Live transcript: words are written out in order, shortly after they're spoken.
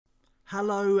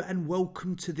Hello and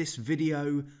welcome to this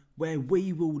video where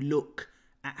we will look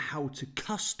at how to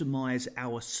customize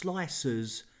our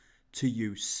slicers to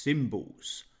use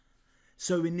symbols.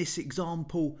 So in this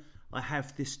example, I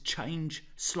have this change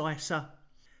slicer,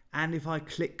 and if I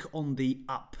click on the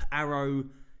up arrow,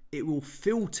 it will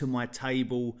filter my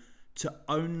table to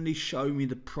only show me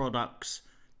the products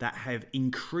that have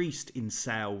increased in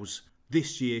sales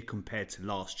this year compared to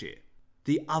last year.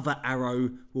 The other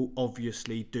arrow will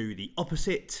obviously do the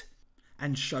opposite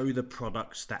and show the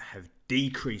products that have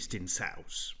decreased in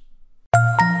sales.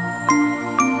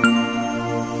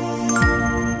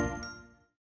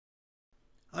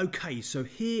 Okay, so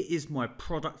here is my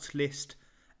product list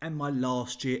and my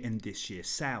last year and this year's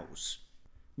sales.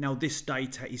 Now this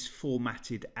data is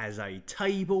formatted as a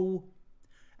table,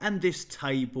 and this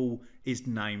table is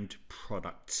named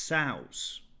product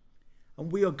sales.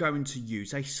 And we are going to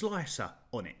use a slicer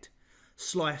on it.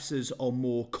 Slicers are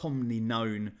more commonly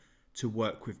known to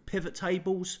work with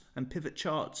PivotTables and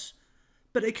PivotCharts,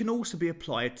 but it can also be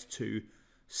applied to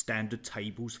standard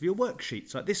tables for your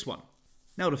worksheets like this one.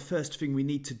 Now the first thing we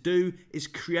need to do is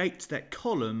create that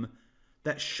column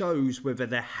that shows whether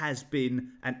there has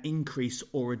been an increase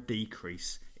or a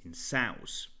decrease in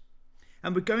sales.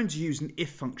 And we're going to use an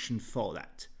if function for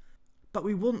that. But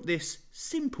we want this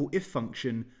simple if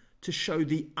function to show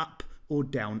the up or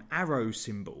down arrow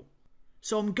symbol.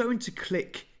 So I'm going to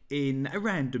click in a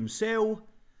random cell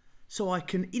so I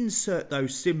can insert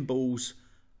those symbols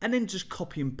and then just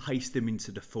copy and paste them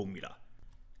into the formula.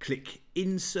 Click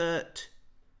insert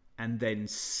and then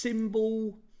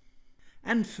symbol.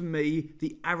 And for me,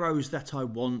 the arrows that I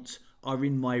want are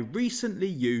in my recently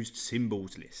used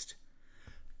symbols list.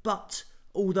 But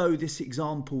although this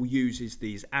example uses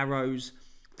these arrows,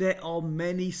 there are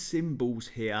many symbols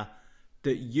here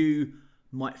that you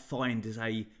might find as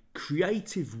a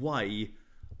creative way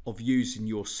of using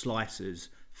your slicers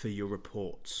for your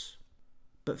reports.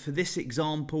 But for this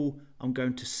example, I'm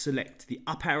going to select the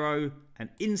up arrow and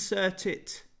insert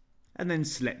it, and then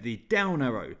select the down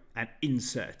arrow and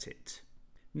insert it.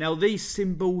 Now these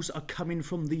symbols are coming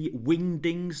from the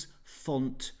Wingdings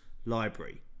font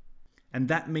library. And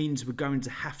that means we're going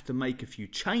to have to make a few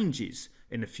changes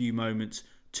in a few moments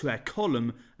to our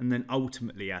column and then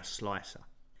ultimately our slicer.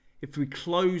 If we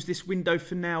close this window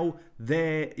for now,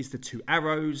 there is the two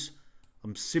arrows.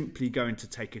 I'm simply going to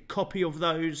take a copy of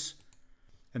those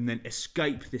and then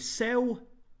escape this cell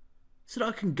so that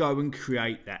I can go and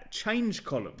create that change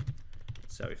column.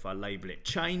 So if I label it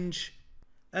change,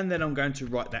 and then I'm going to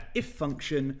write that if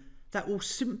function that will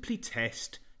simply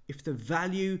test if the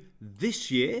value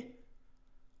this year,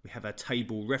 we have our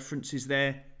table references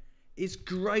there, is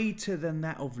greater than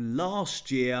that of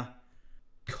last year,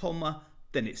 comma,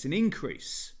 then it's an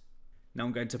increase. Now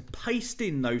I'm going to paste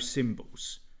in those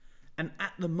symbols. And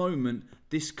at the moment,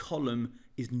 this column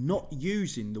is not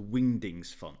using the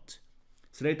Wingdings font.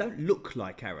 So they don't look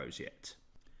like arrows yet.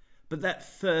 But that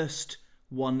first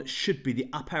one should be the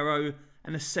up arrow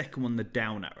and the second one the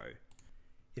down arrow.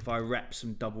 If I wrap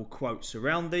some double quotes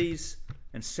around these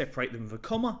and separate them with a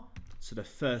comma, so the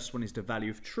first one is the value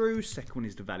of true, second one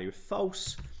is the value of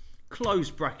false,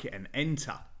 close bracket and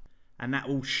enter. And that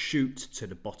will shoot to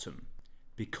the bottom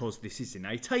because this is in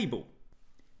a table.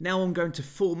 Now I'm going to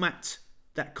format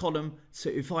that column. So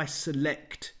if I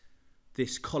select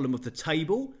this column of the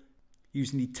table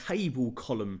using the table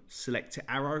column selector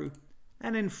arrow,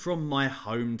 and then from my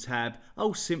home tab,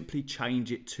 I'll simply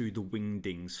change it to the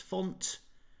Wingdings font.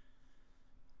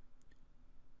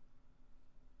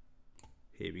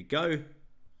 Here we go.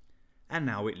 And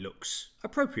now it looks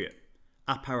appropriate.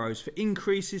 Up arrows for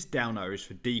increases, down arrows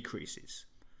for decreases.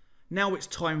 Now it's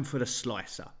time for the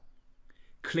slicer.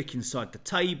 Click inside the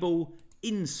table,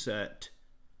 insert,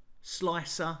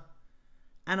 slicer,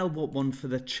 and I want one for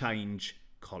the change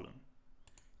column.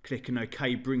 Clicking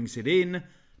OK brings it in,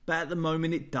 but at the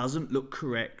moment it doesn't look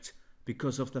correct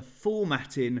because of the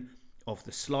formatting of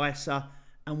the slicer,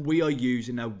 and we are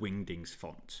using a Wingdings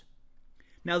font.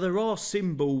 Now there are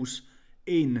symbols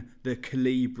in the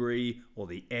Calibri or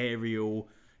the Arial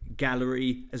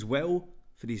gallery as well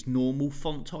for these normal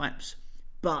font types,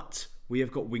 but we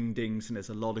have got Wingdings and there's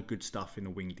a lot of good stuff in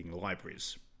the Wingding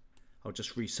libraries. I'll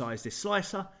just resize this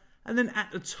slicer, and then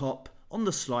at the top on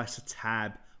the slicer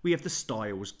tab we have the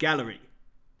styles gallery.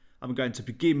 I'm going to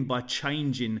begin by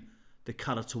changing the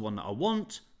colour to one that I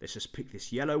want. Let's just pick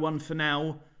this yellow one for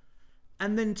now,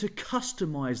 and then to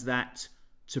customize that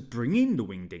to bring in the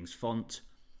Wingdings font,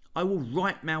 I will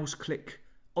right mouse click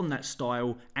on that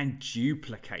style and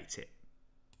duplicate it.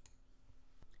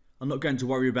 I'm not going to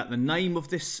worry about the name of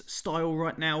this style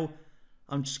right now.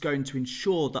 I'm just going to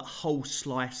ensure that whole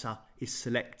slicer is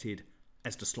selected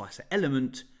as the slicer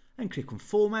element and click on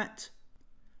Format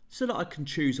so that I can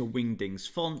choose a Wingdings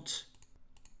font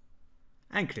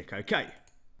and click OK.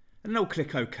 And I'll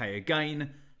click OK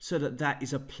again so that that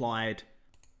is applied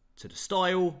to the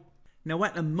style. Now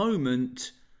at the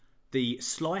moment, the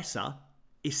slicer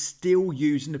is still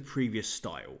using the previous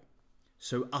style.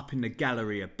 So up in the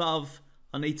gallery above,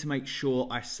 I need to make sure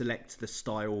I select the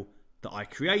style that I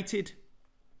created.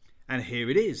 And here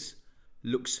it is.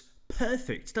 Looks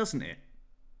perfect, doesn't it?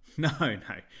 No,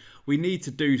 we need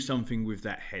to do something with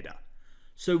that header.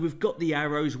 So we've got the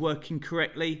arrows working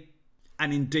correctly.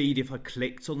 And indeed, if I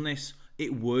clicked on this,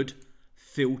 it would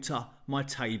filter my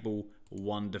table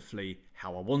wonderfully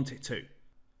how I want it to.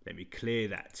 Let me clear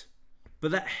that.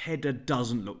 But that header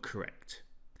doesn't look correct.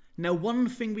 Now, one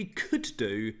thing we could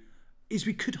do is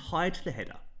we could hide the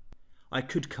header. I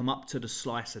could come up to the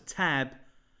Slicer tab,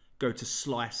 go to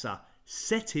Slicer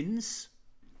Settings,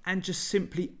 and just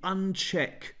simply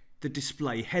uncheck the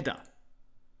display header.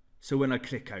 So when I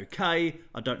click OK,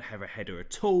 I don't have a header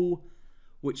at all,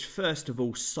 which first of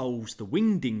all solves the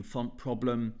Wingding font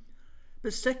problem,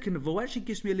 but second of all actually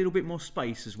gives me a little bit more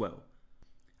space as well.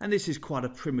 And this is quite a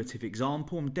primitive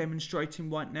example I'm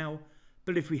demonstrating right now,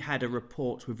 but if we had a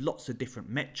report with lots of different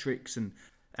metrics and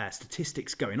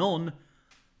statistics going on,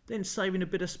 then saving a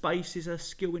bit of space is a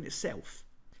skill in itself.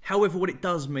 However, what it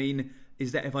does mean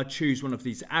is that if I choose one of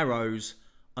these arrows,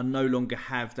 I no longer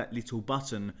have that little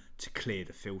button to clear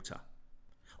the filter.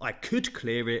 I could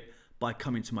clear it by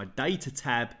coming to my Data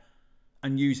tab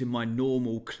and using my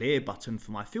normal clear button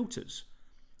for my filters.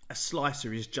 A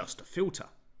slicer is just a filter,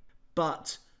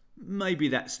 but maybe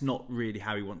that's not really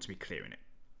how we want to be clearing it.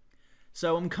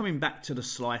 So I'm coming back to the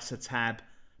Slicer tab,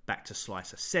 back to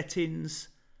Slicer Settings,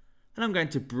 and I'm going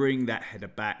to bring that header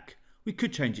back. We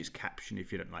could change its caption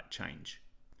if you don't like change.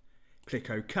 Click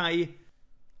OK,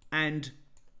 and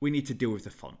we need to deal with the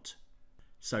font.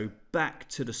 So back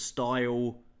to the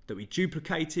style that we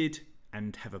duplicated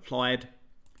and have applied.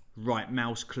 Right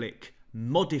mouse click,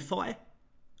 Modify.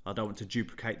 I don't want to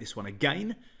duplicate this one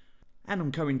again. And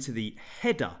I'm going to the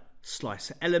header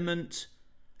slicer element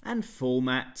and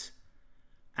Format.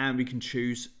 And we can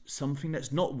choose something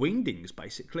that's not Wingdings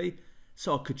basically.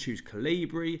 So I could choose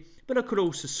Calibri, but I could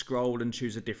also scroll and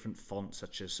choose a different font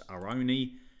such as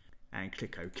Aroni and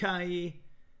click OK.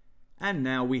 And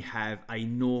now we have a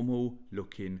normal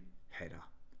looking header,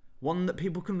 one that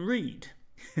people can read.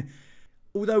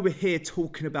 Although we're here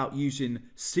talking about using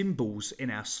symbols in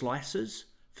our slicers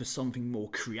for something more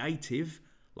creative,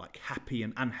 like happy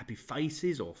and unhappy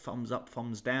faces or thumbs up,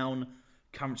 thumbs down,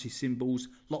 currency symbols,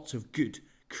 lots of good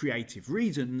creative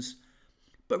reasons.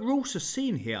 But we're also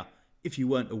seeing here, if you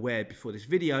weren't aware before this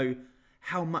video,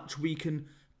 how much we can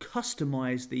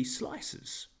customize these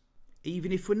slicers,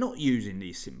 even if we're not using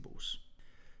these symbols.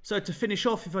 So to finish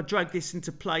off, if I drag this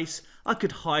into place, I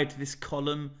could hide this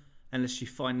column unless you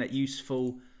find that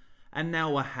useful. And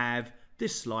now I have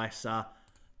this slicer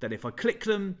that if I click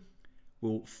them,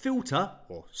 will filter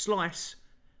or slice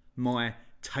my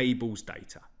tables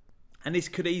data. And this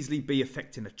could easily be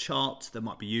affecting a chart that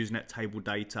might be using that table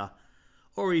data,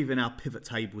 or even our pivot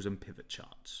tables and pivot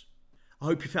charts. I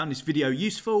hope you found this video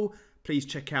useful. Please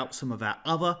check out some of our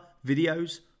other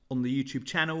videos on the YouTube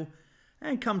channel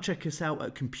and come check us out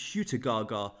at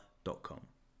Computergaga.com.